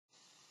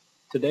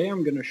Today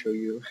I'm going to show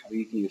you how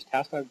you can use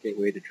Tasktop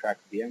Gateway to track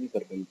VMs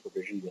that have been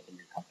provisioned within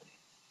your company.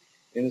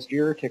 In this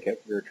Jira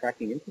ticket, we're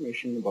tracking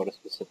information about a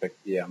specific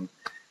VM,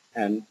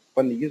 and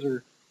when the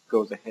user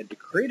goes ahead to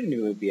create a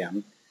new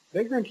VM,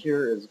 Vagrant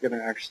here is going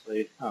to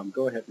actually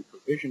go ahead and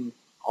provision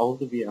all of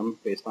the VM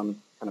based on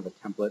kind of a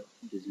template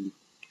using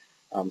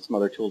some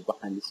other tools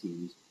behind the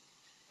scenes.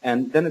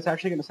 And then it's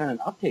actually going to send an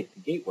update to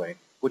Gateway,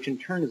 which in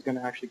turn is going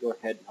to actually go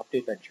ahead and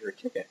update that Jira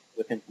ticket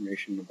with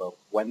information about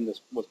when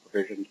this was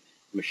provisioned,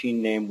 the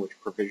machine name which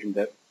provisioned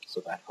it,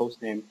 so that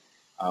host name,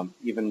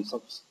 even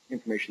some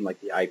information like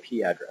the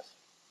IP address.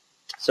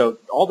 So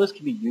all this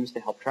can be used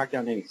to help track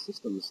down any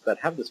systems that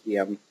have this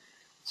VM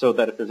so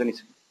that if there's any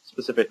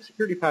specific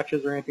security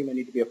patches or anything that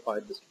need to be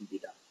applied, this can be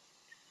done.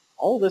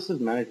 All of this is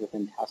managed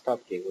within Tasktop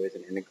Gateway as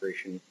an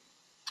integration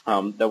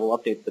that will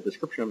update the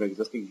description of an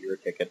existing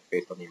Jira ticket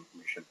based on the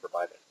information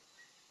provided.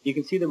 You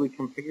can see that we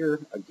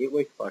configure a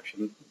gateway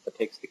collection that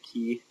takes the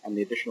key and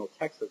the additional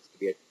text that's to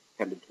be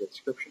appended to the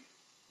description.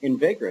 In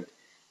Vagrant,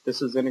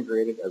 this is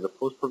integrated as a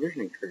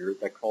post-provisioning trigger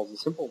that calls a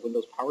simple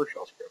Windows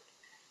PowerShell script,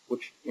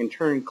 which in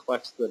turn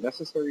collects the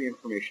necessary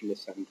information to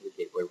send to the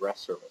Gateway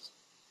REST service.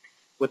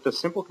 With this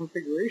simple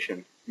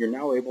configuration, you're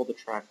now able to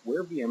track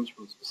where VMs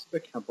from a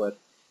specific template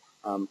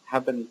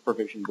have been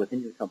provisioned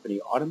within your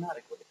company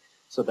automatically,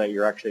 so that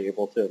you're actually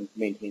able to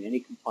maintain any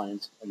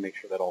compliance and make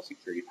sure that all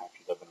security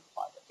patches have